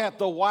look at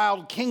the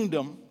Wild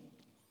Kingdom,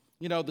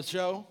 the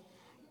show.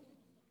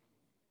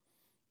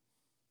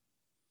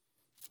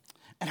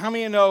 And how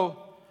many of you know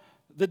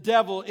the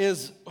devil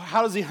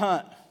how does he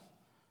hunt?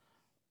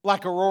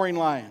 Like a roaring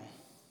lion.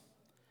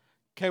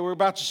 Okay, we're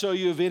about to show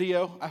you a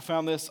video. I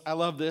found this. I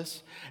love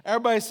this.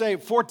 Everybody say,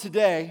 for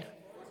today,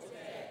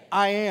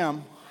 I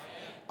am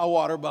a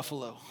water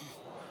buffalo.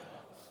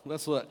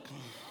 Let's look.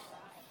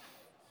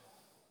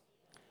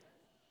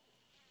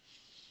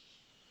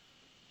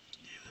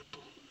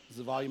 Is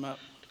the volume up?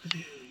 Look at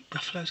the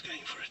buffalo's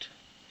going for it.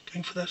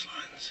 Going for those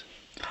lions.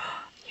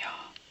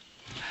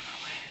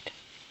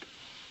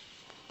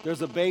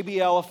 There's a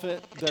baby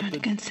elephant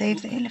that can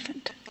save the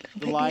elephant.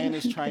 The lion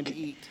is trying to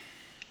eat.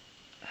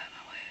 Oh,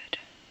 my word.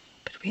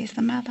 But where's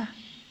the mother?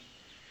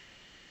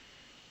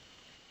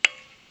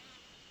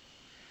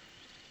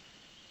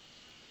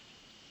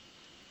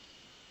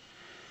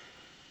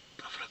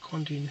 Buffalo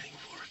can't do anything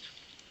for it.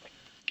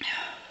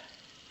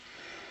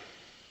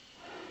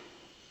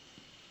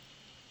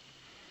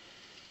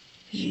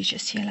 you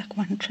just hear like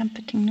one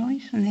trumpeting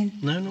noise and then...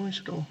 No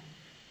noise at all.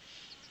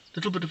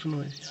 Little bit of a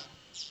noise, yeah.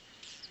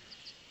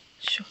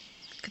 Sure.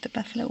 Could the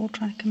buffalo all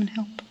try to come and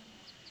help?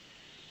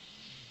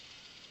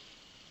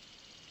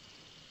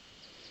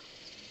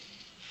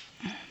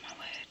 Oh, my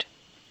word.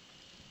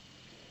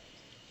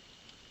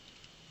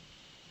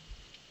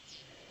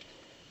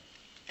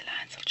 The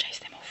lions will chase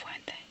them off,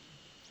 won't they?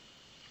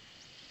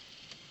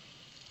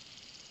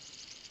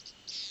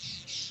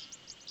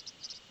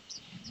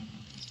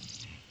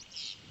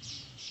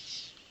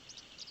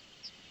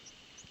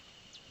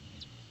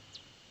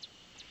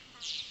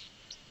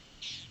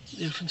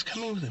 The elephant's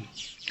coming with him.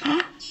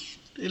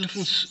 The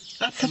elephant's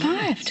up.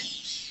 Survived.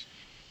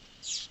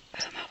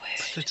 Oh, my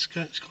word. But it's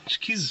gone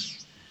skew.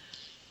 It's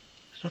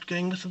not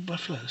going with the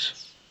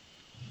buffaloes.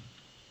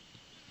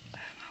 Oh,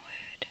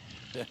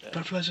 my word.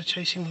 Buffaloes are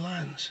chasing the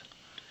lions.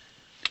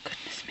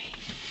 Goodness me.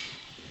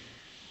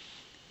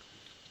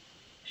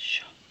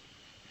 Sure.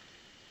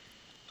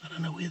 I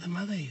don't know where the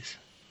mother is.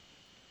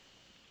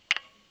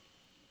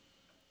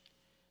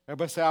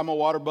 Everybody say, I'm a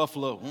water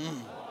buffalo.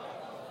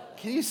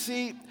 Can you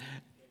see?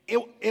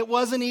 It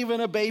wasn't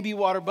even a baby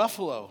water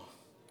buffalo.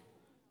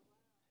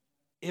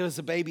 It was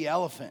a baby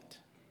elephant.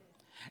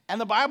 And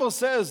the Bible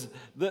says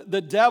the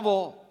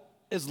devil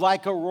is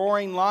like a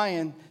roaring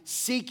lion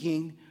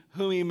seeking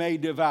whom he may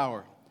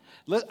devour.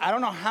 I don't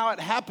know how it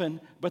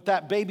happened, but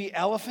that baby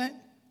elephant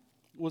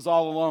was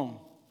all alone.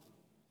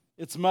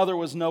 Its mother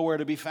was nowhere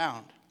to be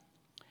found.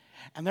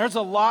 And there's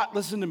a lot,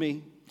 listen to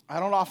me, I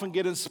don't often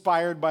get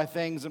inspired by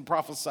things and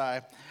prophesy,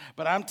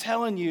 but I'm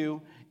telling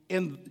you,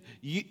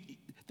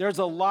 there's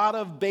a lot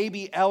of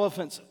baby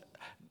elephants,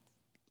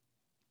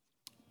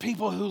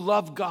 people who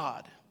love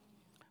God,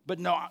 but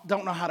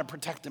don't know how to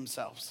protect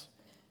themselves.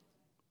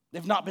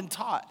 They've not been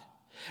taught.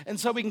 And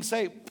so we can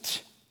say,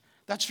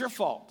 that's your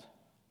fault.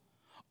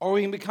 Or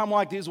we can become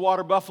like these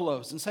water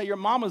buffaloes and say, your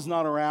mama's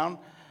not around,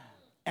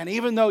 and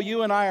even though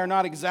you and I are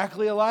not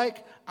exactly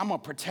alike, I'm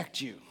going to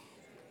protect you.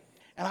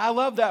 And I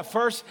love that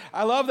first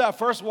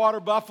water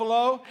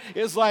buffalo.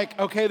 It's like,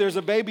 okay, there's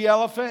a baby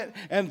elephant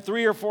and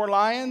 3 or 4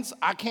 lions.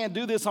 I can't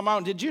do this on my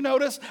own. Did you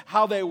notice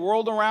how they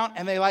whirled around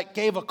and they like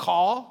gave a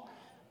call?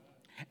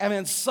 And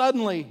then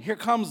suddenly, here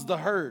comes the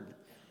herd.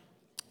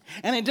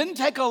 And it didn't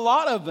take a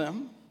lot of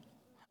them.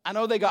 I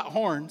know they got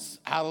horns,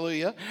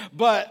 hallelujah.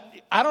 But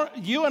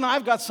you and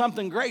I've got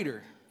something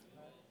greater.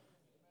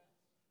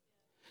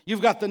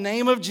 You've got the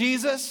name of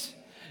Jesus.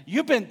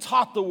 You've been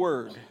taught the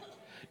word.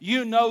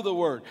 You know the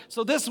word.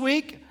 So this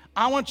week,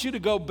 I want you to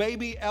go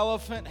baby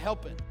elephant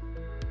helping.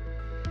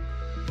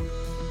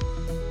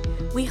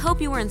 We hope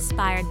you were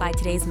inspired by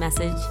today's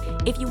message.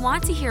 If you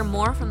want to hear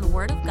more from the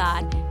Word of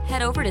God,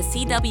 head over to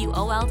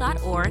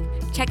cwol.org,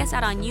 check us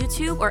out on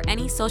YouTube or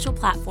any social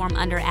platform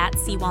under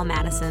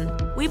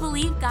 @CWallMadison. We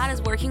believe God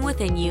is working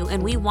within you,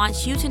 and we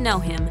want you to know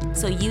Him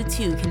so you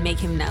too can make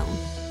Him known.